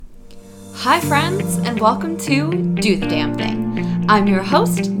Hi friends, and welcome to Do the Damn Thing. I'm your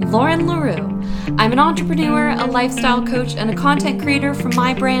host, Lauren LaRue. I'm an entrepreneur, a lifestyle coach, and a content creator from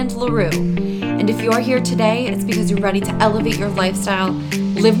my brand, LaRue. And if you are here today, it's because you're ready to elevate your lifestyle,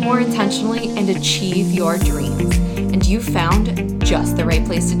 live more intentionally, and achieve your dreams. And you found just the right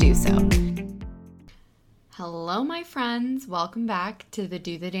place to do so. Hello, my friends. Welcome back to the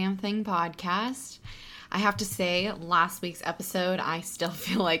Do the Damn Thing podcast. I have to say, last week's episode, I still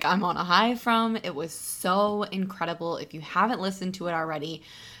feel like I'm on a high from. It was so incredible. If you haven't listened to it already,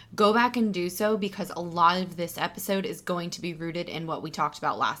 go back and do so because a lot of this episode is going to be rooted in what we talked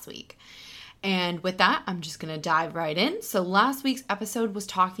about last week. And with that, I'm just going to dive right in. So last week's episode was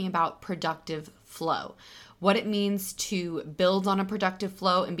talking about productive flow, what it means to build on a productive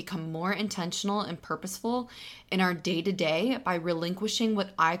flow and become more intentional and purposeful in our day-to-day by relinquishing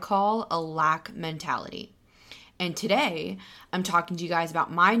what I call a lack mentality. And today, I'm talking to you guys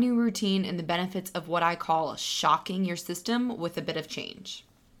about my new routine and the benefits of what I call shocking your system with a bit of change.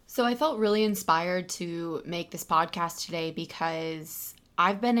 So I felt really inspired to make this podcast today because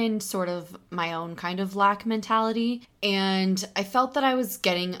I've been in sort of my own kind of lack mentality, and I felt that I was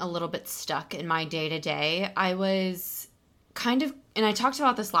getting a little bit stuck in my day-to-day. I was kind of, and I talked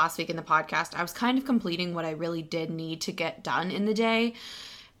about this last week in the podcast, I was kind of completing what I really did need to get done in the day,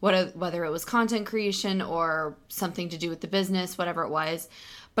 whether it was content creation or something to do with the business, whatever it was.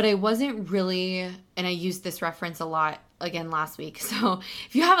 But I wasn't really, and I used this reference a lot again last week. So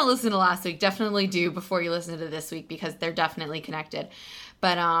if you haven't listened to last week, definitely do before you listen to this week because they're definitely connected.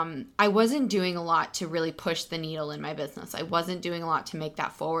 But I wasn't doing a lot to really push the needle in my business. I wasn't doing a lot to make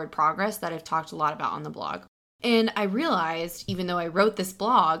that forward progress that I've talked a lot about on the blog. And I realized, even though I wrote this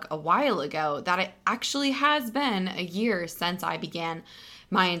blog a while ago, that it actually has been a year since I began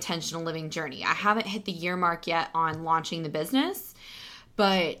my intentional living journey. I haven't hit the year mark yet on launching the business,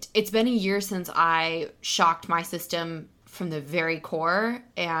 but it's been a year since I shocked my system from the very core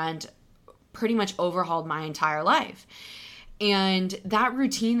and pretty much overhauled my entire life. And that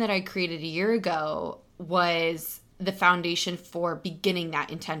routine that I created a year ago was the foundation for beginning that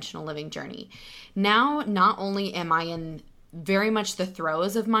intentional living journey. Now, not only am I in very much the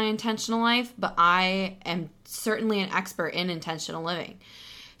throes of my intentional life, but I am certainly an expert in intentional living.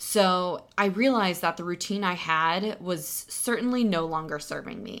 So I realized that the routine I had was certainly no longer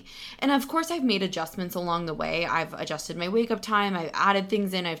serving me. And of course, I've made adjustments along the way. I've adjusted my wake up time. I've added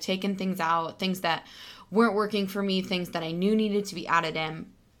things in. I've taken things out, things that weren't working for me, things that I knew needed to be added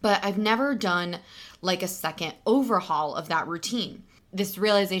in. But I've never done like a second overhaul of that routine. This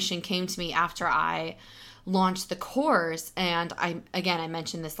realization came to me after I launched the course. And I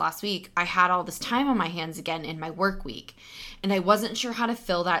mentioned this last week, I had all this time on my hands again in my work week. And I wasn't sure how to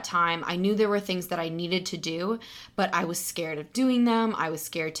fill that time. I knew there were things that I needed to do, but I was scared of doing them. I was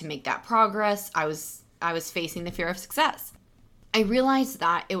scared to make that progress. I was facing the fear of success. I realized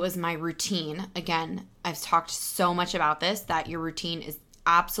that it was my routine. Again, I've talked so much about this, that your routine is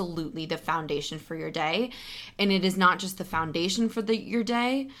absolutely the foundation for your day. And it is not just the foundation for your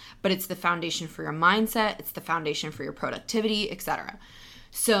day, but it's the foundation for your mindset. It's the foundation for your productivity, etc.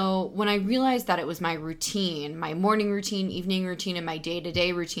 So when I realized that it was my routine, my morning routine, evening routine, and my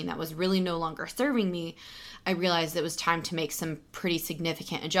day-to-day routine that was really no longer serving me, I realized it was time to make some pretty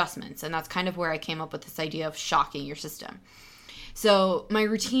significant adjustments. And that's kind of where I came up with this idea of shocking your system. So my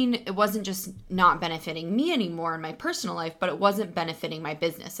routine, it wasn't just not benefiting me anymore in my personal life, but it wasn't benefiting my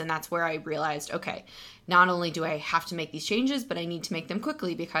business. And that's where I realized, okay, not only do I have to make these changes, but I need to make them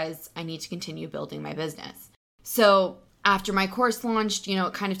quickly because I need to continue building my business. So after my course launched,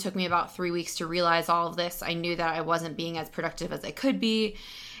 it kind of took me about 3 weeks to realize all of this. I knew that I wasn't being as productive as I could be,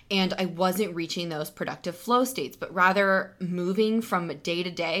 and I wasn't reaching those productive flow states, but rather moving from day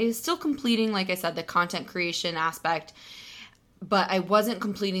to day, still completing, like I said, the content creation aspect, but I wasn't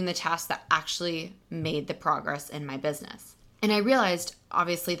completing the tasks that actually made the progress in my business. And I realized,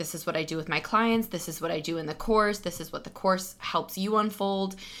 obviously, this is what I do with my clients. This is what I do in the course. This is what the course helps you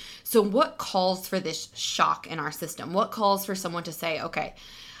unfold. So what calls for this shock in our system? What calls for someone to say, okay,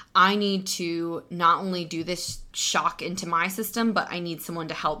 I need to not only do this shock into my system, but I need someone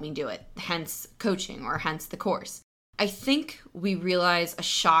to help me do it, hence coaching or hence the course. I think we realize a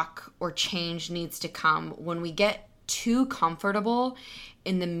shock or change needs to come when we get too comfortable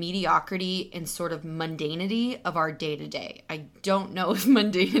in the mediocrity and sort of mundanity of our day-to-day. I don't know if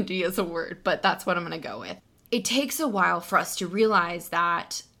mundanity is a word, but that's what I'm going to go with. It takes a while for us to realize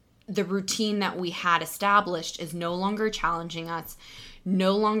that the routine that we had established is no longer challenging us,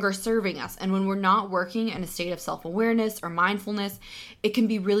 no longer serving us. And when we're not working in a state of self-awareness or mindfulness, it can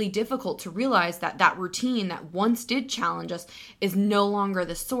be really difficult to realize that that routine that once did challenge us is no longer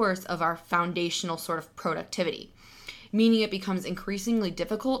the source of our foundational sort of productivity. Meaning it becomes increasingly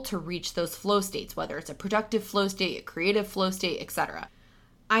difficult to reach those flow states, whether it's a productive flow state, a creative flow state, etc.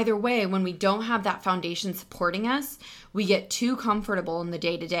 Either way, when we don't have that foundation supporting us, we get too comfortable in the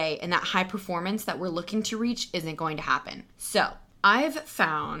day-to-day, and that high performance that we're looking to reach isn't going to happen. So I've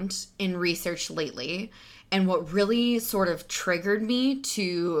found in research lately, and what really sort of triggered me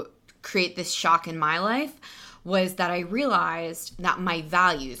to create this shock in my life, was that I realized that my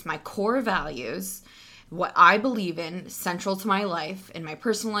values, my core values, what I believe in, central to my life, in my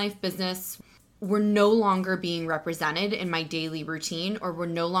personal life, business, were no longer being represented in my daily routine, or were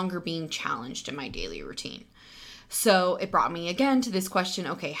no longer being challenged in my daily routine. So it brought me again to this question,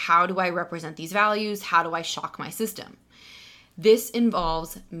 okay, how do I represent these values? How do I shock my system? This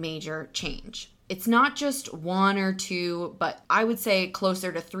involves major change. It's not just one or two, but I would say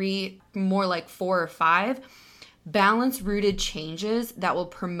closer to 3, more like 4 or 5 balance-rooted changes that will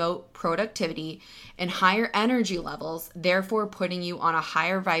promote productivity and higher energy levels, therefore putting you on a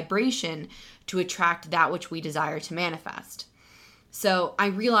higher vibration to attract that which we desire to manifest. So I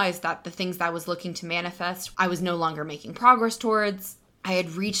realized that the things that I was looking to manifest, I was no longer making progress towards. I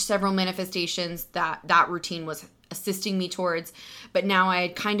had reached several manifestations that routine was assisting me towards, but now I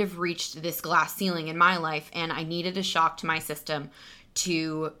had kind of reached this glass ceiling in my life, and I needed a shock to my system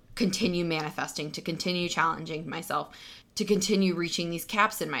to continue manifesting, to continue challenging myself, to continue reaching these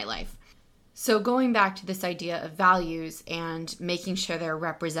caps in my life. So going back to this idea of values and making sure they're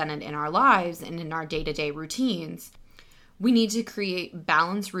represented in our lives and in our day-to-day routines, we need to create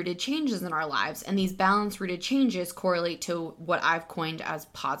balance-rooted changes in our lives. And these balance-rooted changes correlate to what I've coined as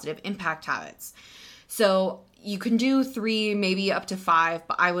positive impact habits. So you can do 3, maybe up to 5,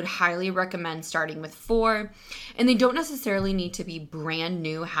 but I would highly recommend starting with 4. And they don't necessarily need to be brand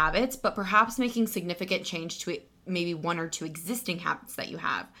new habits, but perhaps making significant change to maybe 1 or 2 existing habits that you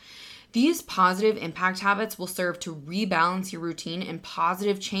have. These positive impact habits will serve to rebalance your routine and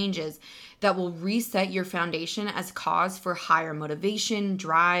positive changes that will reset your foundation as cause for higher motivation,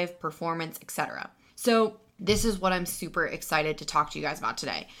 drive, performance, etc. So this is what I'm super excited to talk to you guys about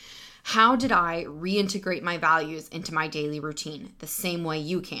today. How did I reintegrate my values into my daily routine the same way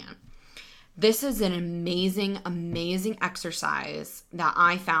you can? This is an amazing, amazing exercise that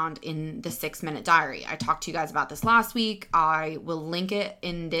I found in the 6-Minute Diary. I talked to you guys about this last week. I will link it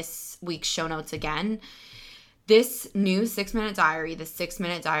in this week's show notes again. This new 6-Minute Diary, the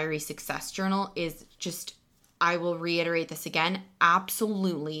 6-Minute Diary Success Journal, is just, I will reiterate this again,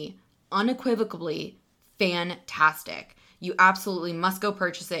 absolutely, unequivocally fantastic. You absolutely must go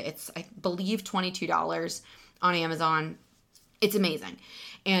purchase it. It's, I believe, $22 on Amazon. It's amazing.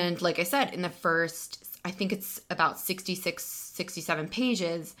 And like I said, in the first, I think it's about 66, 67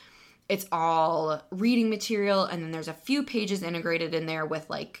 pages, it's all reading material. And then there's a few pages integrated in there with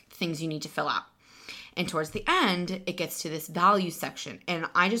like things you need to fill out. And towards the end, it gets to this value section. And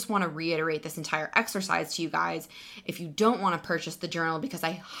I just want to reiterate this entire exercise to you guys if you don't want to purchase the journal, because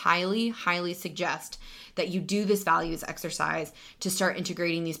I highly, highly suggest that you do this values exercise to start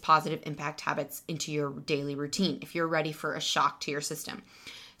integrating these positive impact habits into your daily routine if you're ready for a shock to your system.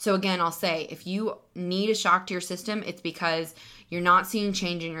 So again, I'll say, if you need a shock to your system, it's because you're not seeing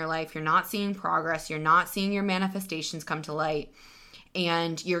change in your life, you're not seeing progress, you're not seeing your manifestations come to light,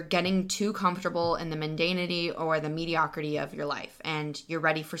 and you're getting too comfortable in the mundanity or the mediocrity of your life, and you're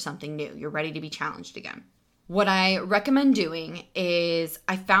ready for something new. You're ready to be challenged again. What I recommend doing is,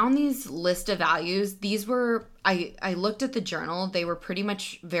 I found these list of values. These were, I looked at the journal. They were pretty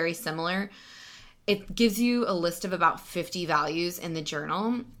much very similar. It gives you a list of about 50 values in the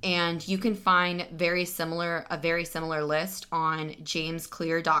journal, and you can find a very similar list on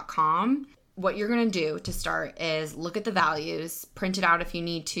jamesclear.com. What you're going to do to start is look at the values, print it out if you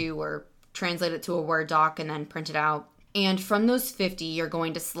need to, or translate it to a Word doc and then print it out. And from those 50, you're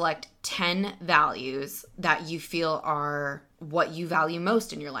going to select 10 values that you feel are what you value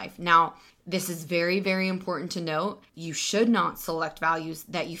most in your life. Now, this is very, very important to note. You should not select values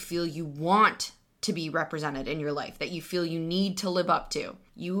that you feel you want to be represented in your life, that you feel you need to live up to.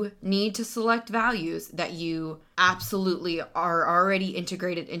 You need to select values that you absolutely are already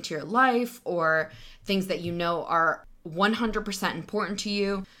integrated into your life, or things that you know are 100% important to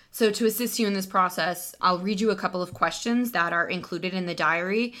you. So to assist you in this process, I'll read you a couple of questions that are included in the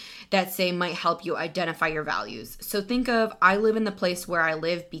diary that say might help you identify your values. So think of, I live in the place where I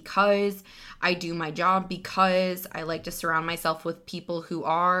live because I do my job, because I like to surround myself with people who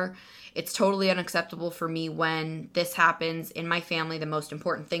are. It's totally unacceptable for me when this happens in my family. The most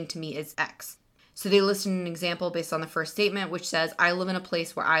important thing to me is X. So they listed an example based on the first statement, which says, I live in a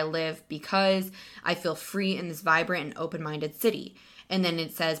place where I live because I feel free in this vibrant and open-minded city. And then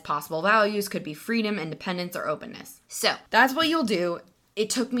it says possible values could be freedom, independence, or openness. So that's what you'll do. It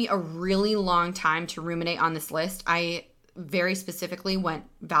took me a really long time to ruminate on this list. I very specifically went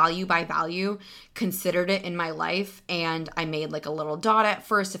value by value, considered it in my life, and I made like a little dot at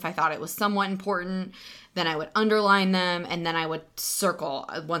first if I thought it was somewhat important. Then I would underline them, and then I would circle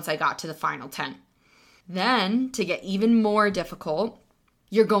once I got to the final 10. Then, to get even more difficult,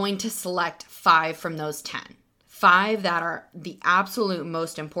 you're going to select 5 from those 10. 5 that are the absolute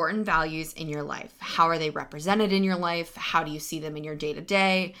most important values in your life. How are they represented in your life? How do you see them in your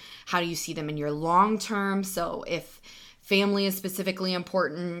day-to-day? How do you see them in your long-term? So if family is specifically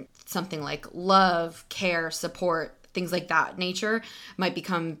important, something like love, care, support, things like that nature might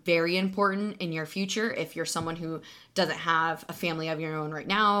become very important in your future if you're someone who doesn't have a family of your own right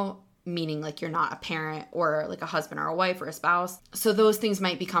now, meaning like you're not a parent or like a husband or a wife or a spouse. So those things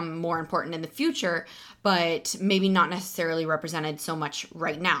might become more important in the future, but maybe not necessarily represented so much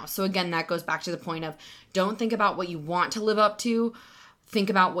right now. So again, that goes back to the point of don't think about what you want to live up to. Think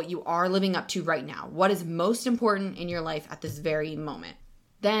about what you are living up to right now. What is most important in your life at this very moment?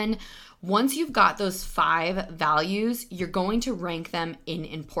 Then once you've got those 5 values, you're going to rank them in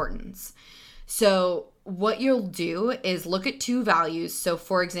importance. So what you'll do is look at 2 values. So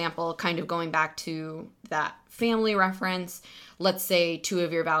for example, kind of going back to that family reference, let's say 2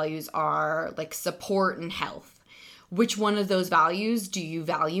 of your values are like support and health. Which one of those values do you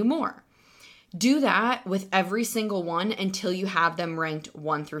value more? Do that with every single one until you have them ranked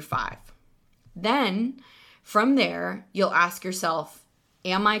 1 through 5. Then from there, you'll ask yourself,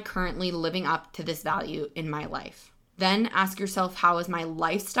 am I currently living up to this value in my life? Then ask yourself, how is my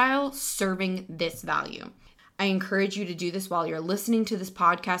lifestyle serving this value? I encourage you to do this while you're listening to this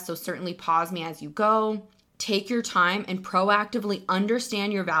podcast, so certainly pause me as you go. Take your time and proactively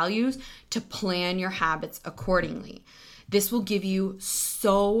understand your values to plan your habits accordingly. This will give you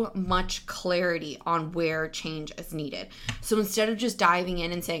so much clarity on where change is needed. So instead of just diving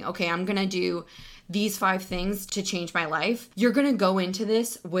in and saying, okay, I'm going to do these 5 things to change my life, you're going to go into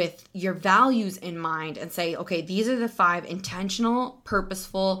this with your values in mind and say, okay, these are the 5 intentional,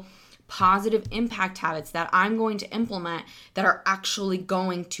 purposeful, positive impact habits that I'm going to implement that are actually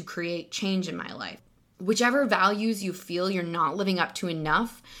going to create change in my life. Whichever values you feel you're not living up to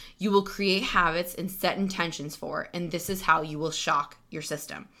enough, you will create habits and set intentions for, and this is how you will shock your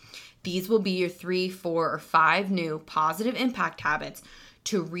system. These will be your 3, 4, or 5 new positive impact habits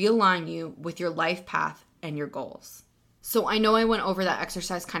to realign you with your life path and your goals. So I know I went over that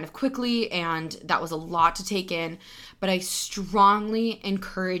exercise kind of quickly and that was a lot to take in, but I strongly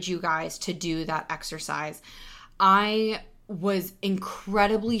encourage you guys to do that exercise. I was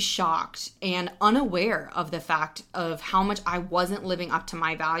incredibly shocked and unaware of the fact of how much I wasn't living up to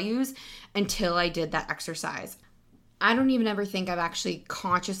my values until I did that exercise. I don't even ever think I've actually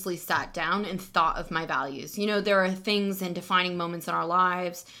consciously sat down and thought of my values. You know, there are things and defining moments in our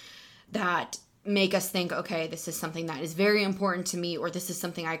lives that make us think, okay, this is something that is very important to me, or this is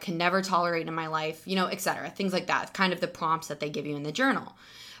something I can never tolerate in my life, you know, etc. Things like that, kind of the prompts that they give you in the journal.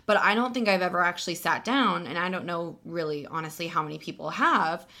 But I don't think I've ever actually sat down, and I don't know really honestly how many people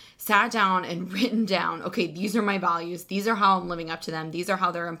have sat down and written down, okay, these are my values, these are how I'm living up to them, these are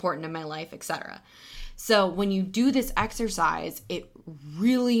how they're important in my life, etc. So when you do this exercise, it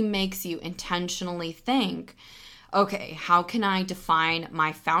really makes you intentionally think, okay, how can I define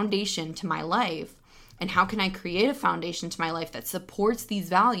my foundation to my life? And how can I create a foundation to my life that supports these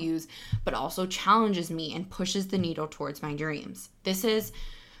values, but also challenges me and pushes the needle towards my dreams? This is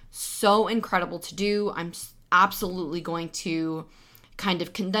so incredible to do. I'm absolutely going to kind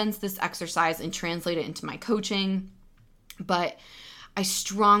of condense this exercise and translate it into my coaching. But I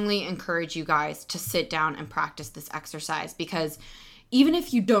strongly encourage you guys to sit down and practice this exercise, because even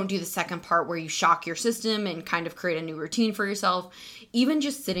if you don't do the second part where you shock your system and kind of create a new routine for yourself, even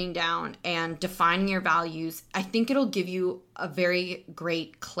just sitting down and defining your values, I think it'll give you a very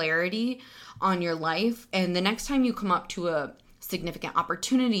great clarity on your life. And the next time you come up to a significant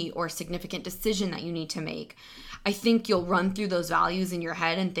opportunity or significant decision that you need to make, I think you'll run through those values in your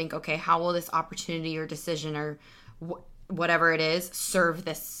head and think, okay, how will this opportunity or decision or whatever it is serve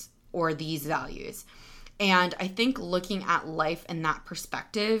this or these values? And I think looking at life in that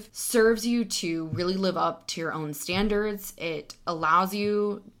perspective serves you to really live up to your own standards. It allows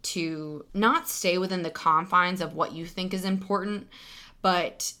you to not stay within the confines of what you think is important,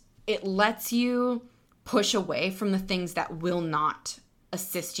 but it lets you push away from the things that will not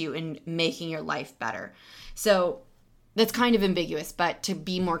assist you in making your life better. So that's kind of ambiguous, but to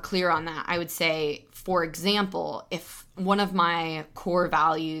be more clear on that, I would say, for example, if one of my core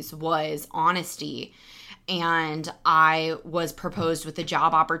values was honesty, and I was proposed with a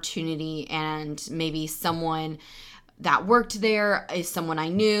job opportunity, and maybe someone that worked there is someone I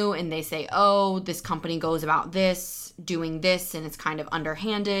knew, and they say, oh, this company goes about this, doing this, and it's kind of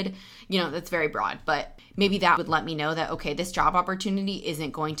underhanded. That's very broad, but maybe that would let me know that, okay, this job opportunity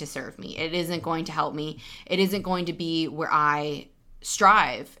isn't going to serve me. It isn't going to help me. It isn't going to be where I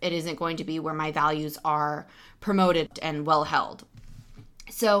strive. It isn't going to be where my values are promoted and well held.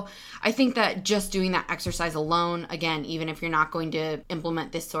 So I think that just doing that exercise alone, again, even if you're not going to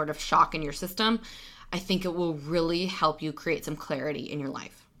implement this sort of shock in your system, I think it will really help you create some clarity in your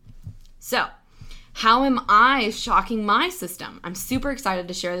life. So how am I shocking my system? I'm super excited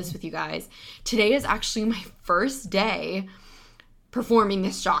to share this with you guys. Today is actually my first day performing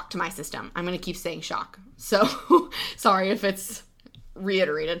this shock to my system. I'm going to keep saying shock. So sorry if it's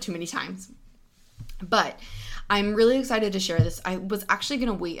reiterated too many times. But I'm really excited to share this. I was actually going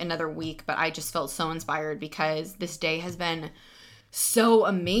to wait another week, but I just felt so inspired because this day has been so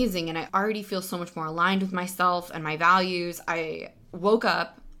amazing and I already feel so much more aligned with myself and my values. I woke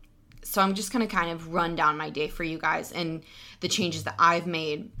up, so I'm just going to kind of run down my day for you guys and the changes that I've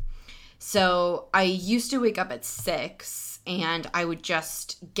made. So I used to wake up at 6 and I would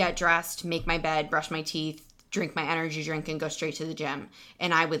just get dressed, make my bed, brush my teeth, drink my energy drink, and go straight to the gym.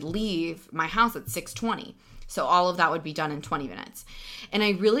 And I would leave my house at 6:20. So all of that would be done in 20 minutes. And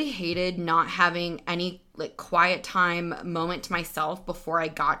I really hated not having any quiet time moment to myself before I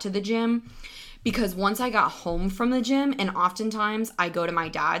got to the gym, because once I got home from the gym, and oftentimes I go to my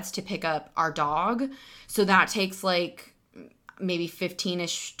dad's to pick up our dog. So that takes maybe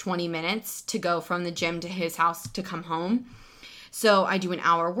 15-ish, 20 minutes to go from the gym to his house to come home. So I do an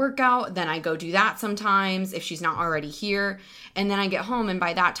hour workout, then I go do that sometimes if she's not already here. And then I get home, and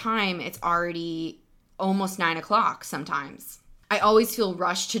by that time, it's already almost 9 o'clock sometimes. I always feel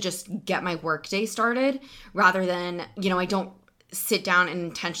rushed to just get my workday started rather than, I don't sit down and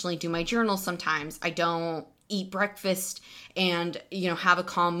intentionally do my journal sometimes. I don't eat breakfast and, have a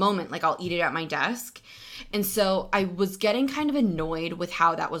calm moment. I'll eat it at my desk. And so I was getting kind of annoyed with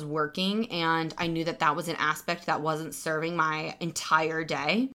how that was working. And I knew that that was an aspect that wasn't serving my entire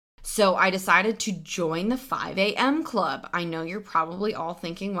day. So I decided to join the 5 a.m. club. I know you're probably all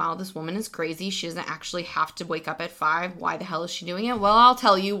thinking, wow, this woman is crazy. She doesn't actually have to wake up at 5. Why the hell is she doing it? Well, I'll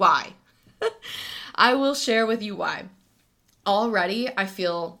tell you why. I will share with you why. Already, I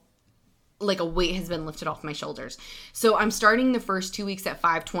feel like a weight has been lifted off my shoulders. So I'm starting the first 2 weeks at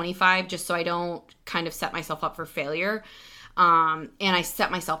 5:25 just so I don't kind of set myself up for failure. And I set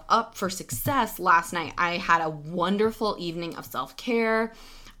myself up for success last night. I had a wonderful evening of self-care.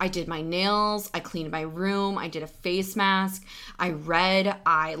 I did my nails, I cleaned my room, I did a face mask, I read,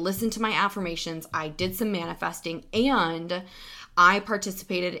 I listened to my affirmations, I did some manifesting, and I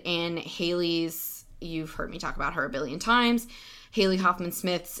participated in Haley's, you've heard me talk about her a billion times, Haley Hoffman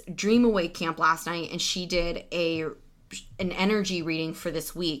Smith's Dream Awake camp last night, and she did an energy reading for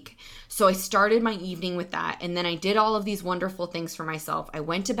this week. So I started my evening with that, and then I did all of these wonderful things for myself. I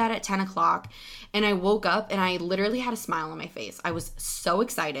went to bed at 10 o'clock, and I woke up, and I literally had a smile on my face. I was so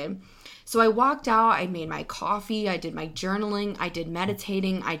excited. So I walked out, I made my coffee, I did my journaling, I did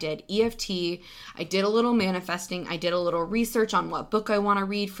meditating, I did EFT, I did a little manifesting, I did a little research on what book I want to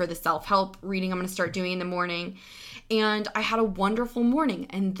read for the self-help reading I'm going to start doing in the morning. And I had a wonderful morning.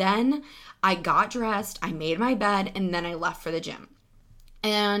 And then I got dressed, I made my bed, and then I left for the gym.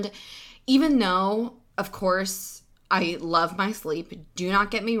 And even though, of course, I love my sleep, do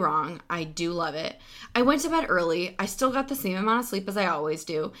not get me wrong, I do love it. I went to bed early, I still got the same amount of sleep as I always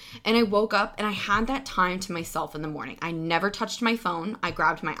do, and I woke up and I had that time to myself in the morning. I never touched my phone. I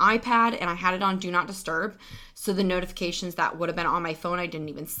grabbed my iPad and I had it on Do Not Disturb, so the notifications that would have been on my phone I didn't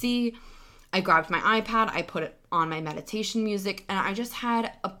even see. I grabbed my iPad, I put it on my meditation music, and I just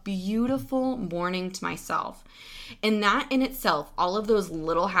had a beautiful morning to myself. And that in itself, all of those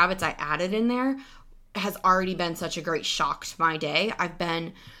little habits I added in there has already been such a great shock to my day. I've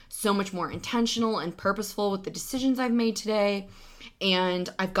been so much more intentional and purposeful with the decisions I've made today, and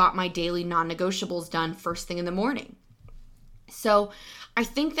I've got my daily non-negotiables done first thing in the morning. So I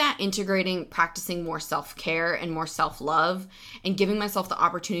think that integrating, practicing more self-care and more self-love and giving myself the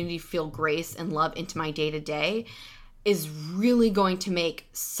opportunity to feel grace and love into my day-to-day is really going to make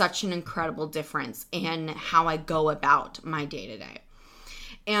such an incredible difference in how I go about my day-to-day.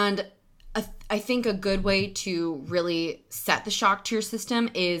 And I think a good way to really set the shock to your system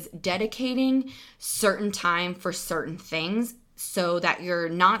is dedicating certain time for certain things so that you're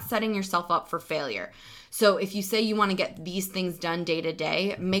not setting yourself up for failure. So if you say you want to get these things done day to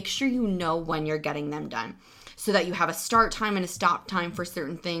day, make sure you know when you're getting them done so that you have a start time and a stop time for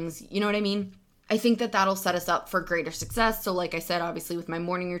certain things. You know what I mean? I think that that'll set us up for greater success. So like I said, obviously with my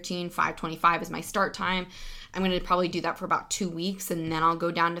morning routine, 5:25 is my start time. I'm going to probably do that for about 2 weeks and then I'll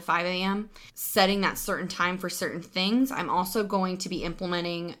go down to 5 a.m. Setting that certain time for certain things. I'm also going to be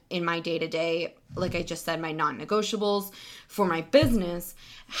implementing in my day-to-day, like I just said, my non-negotiables for my business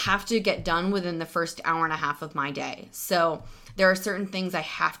have to get done within the first hour and a half of my day. So there are certain things I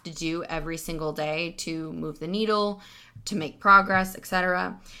have to do every single day to move the needle, to make progress,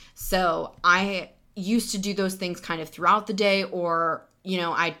 etc. So I used to do those things kind of throughout the day, or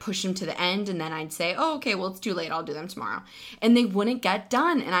I'd push them to the end and then I'd say, oh, okay, well, it's too late. I'll do them tomorrow. And they wouldn't get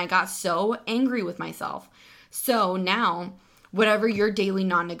done. And I got so angry with myself. So now, whatever your daily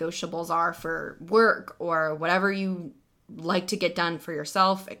non-negotiables are for work or whatever you like to get done for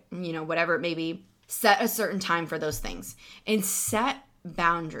yourself, whatever it may be, set a certain time for those things and set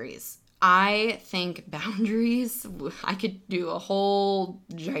boundaries. I think boundaries, I could do a whole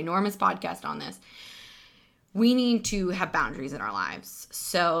ginormous podcast on this. We need to have boundaries in our lives.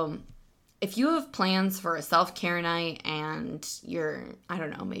 So if you have plans for a self-care night and you're,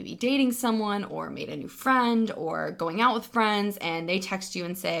 maybe dating someone or made a new friend or going out with friends and they text you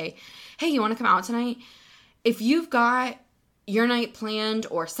and say, hey, you want to come out tonight? If you've got your night planned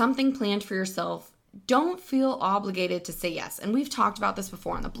or something planned for yourself, don't feel obligated to say yes. And we've talked about this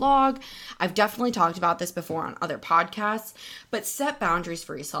before on the blog. I've definitely talked about this before on other podcasts, but set boundaries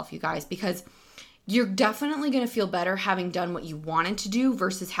for yourself, you guys, because you're definitely going to feel better having done what you wanted to do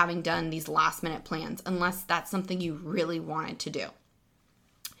versus having done these last minute plans, unless that's something you really wanted to do.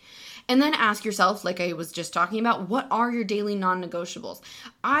 And then ask yourself, like I was just talking about, what are your daily non-negotiables?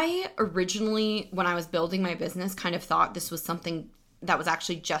 I originally, when I was building my business, kind of thought this was something that was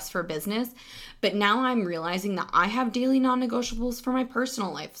actually just for business. But now I'm realizing that I have daily non-negotiables for my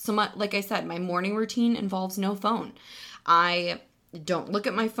personal life. So like I said, my morning routine involves no phone. I don't look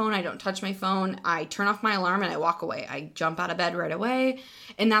at my phone. I don't touch my phone. I turn off my alarm and I walk away. I jump out of bed right away.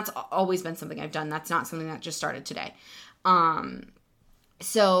 And that's always been something I've done. That's not something that just started today.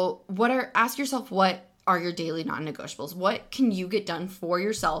 So ask yourself, what are your daily non-negotiables? What can you get done for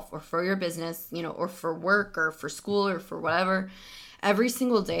yourself or for your business, or for work or for school or for whatever, every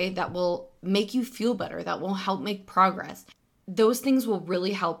single day that will make you feel better, that will help make progress? Those things will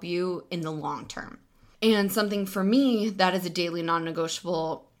really help you in the long term. And something for me that is a daily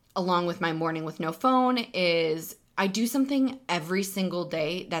non-negotiable along with my morning with no phone is I do something every single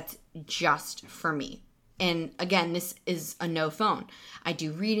day that's just for me. And again, this is a no phone. I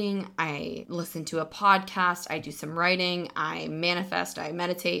do reading, I listen to a podcast, I do some writing, I manifest, I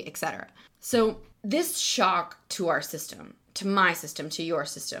meditate, etc. So this shock to our system, to my system, to your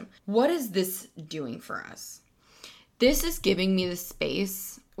system, what is this doing for us? This is giving me the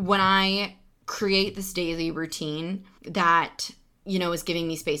space when I create this daily routine that, is giving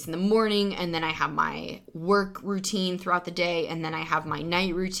me space in the morning, and then I have my work routine throughout the day, and then I have my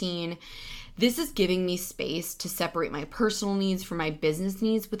night routine. This is giving me space to separate my personal needs from my business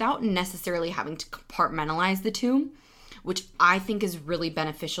needs without necessarily having to compartmentalize the two, which I think is really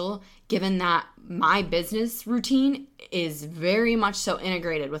beneficial given that my business routine is very much so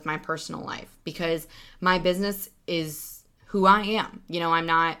integrated with my personal life because my business is who I am. I'm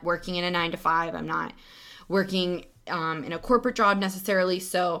not working in a 9-to-5. I'm not working in a corporate job necessarily.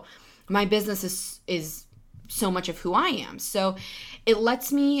 So my business is so much of who I am. So it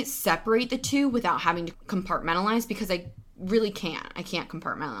lets me separate the two without having to compartmentalize because I really can't. I can't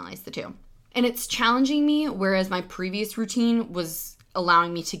compartmentalize the two. And it's challenging me, whereas my previous routine was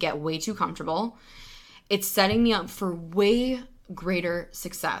allowing me to get way too comfortable. It's setting me up for way greater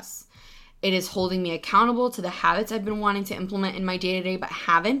success. It is holding me accountable to the habits I've been wanting to implement in my day-to-day but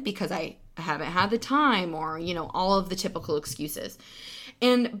haven't because I haven't had the time or, all of the typical excuses.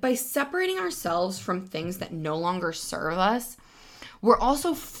 And by separating ourselves from things that no longer serve us, we're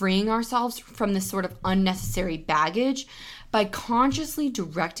also freeing ourselves from this sort of unnecessary baggage by consciously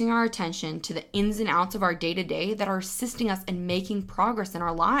directing our attention to the ins and outs of our day-to-day that are assisting us in making progress in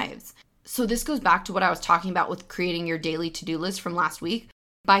our lives. So this goes back to what I was talking about with creating your daily to-do list from last week.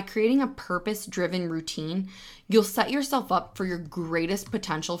 By creating a purpose-driven routine, you'll set yourself up for your greatest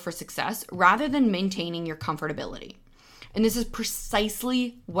potential for success rather than maintaining your comfortability. And this is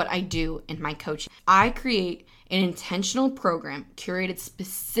precisely what I do in my coaching. I create an intentional program curated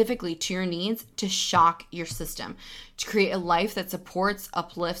specifically to your needs to shock your system, to create a life that supports,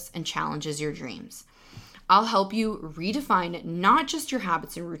 uplifts, and challenges your dreams. I'll help you redefine not just your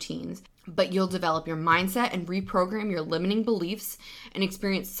habits and routines, but you'll develop your mindset and reprogram your limiting beliefs and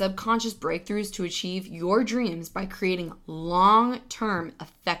experience subconscious breakthroughs to achieve your dreams by creating long-term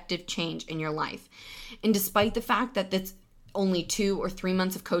effective change in your life. And despite the fact that that's only 2 or 3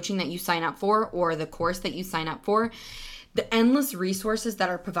 months of coaching that you sign up for, or the course that you sign up for, the endless resources that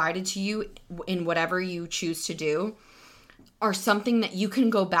are provided to you in whatever you choose to do are something that you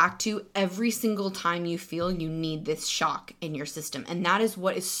can go back to every single time you feel you need this shock in your system. And that is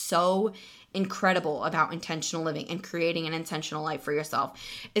what is so incredible about intentional living and creating an intentional life for yourself,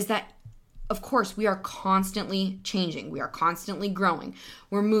 is that, of course, we are constantly changing. We are constantly growing.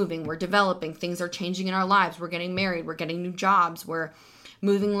 We're moving. We're developing. Things are changing in our lives. We're getting married. We're getting new jobs. We're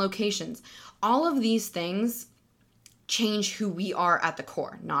moving locations. All of these things change who we are at the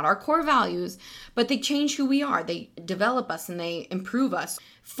core. Not our core values, but they change who we are. They develop us and they improve us.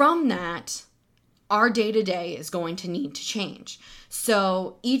 From that, our day-to-day is going to need to change.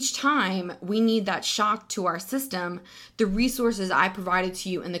 So each time we need that shock to our system, the resources I provided to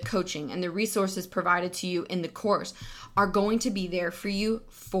you in the coaching and the resources provided to you in the course are going to be there for you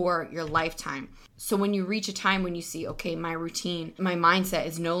for your lifetime. So when you reach a time when you see, okay, my routine, my mindset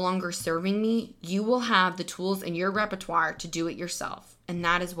is no longer serving me, you will have the tools in your repertoire to do it yourself. And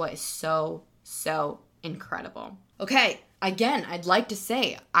that is what is so, so incredible. Okay, again, I'd like to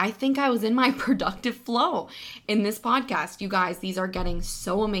say, I think I was in my productive flow in this podcast. You guys, these are getting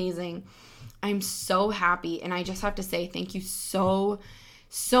so amazing. I'm so happy. And I just have to say thank you so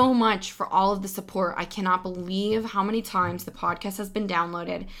much for all of the support. I cannot believe how many times the podcast has been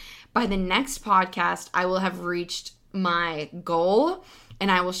downloaded. By the next podcast, I will have reached my goal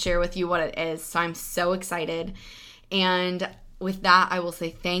and I will share with you what it is. So I'm so excited. And with that, I will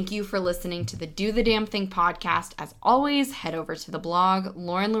say thank you for listening to the Do the Damn Thing podcast. As always, head over to the blog,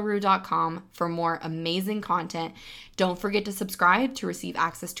 laurenlarue.com, for more amazing content. Don't forget to subscribe to receive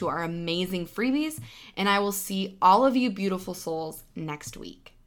access to our amazing freebies. And I will see all of you beautiful souls next week.